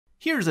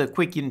Here's a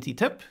quick Unity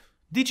tip.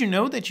 Did you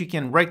know that you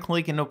can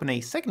right-click and open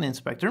a second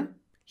inspector?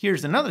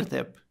 Here's another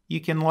tip.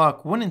 You can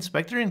lock one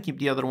inspector and keep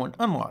the other one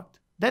unlocked.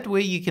 That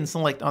way you can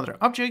select other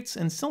objects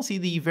and still see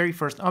the very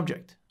first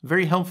object.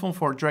 Very helpful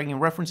for dragging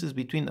references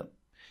between them.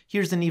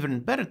 Here's an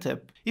even better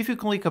tip. If you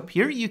click up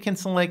here, you can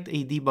select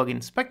a debug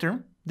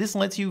inspector. This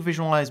lets you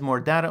visualize more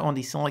data on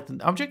the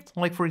selected object.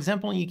 Like for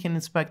example, you can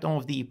inspect all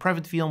of the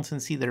private fields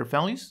and see their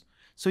values.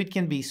 So it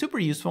can be super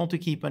useful to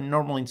keep a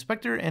normal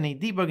inspector and a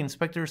debug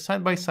inspector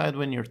side by side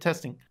when you're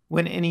testing.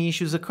 When any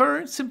issues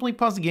occur, simply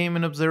pause the game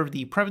and observe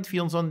the private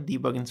fields on the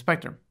debug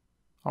inspector.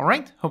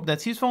 Alright, hope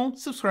that's useful.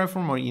 Subscribe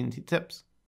for more Unity tips.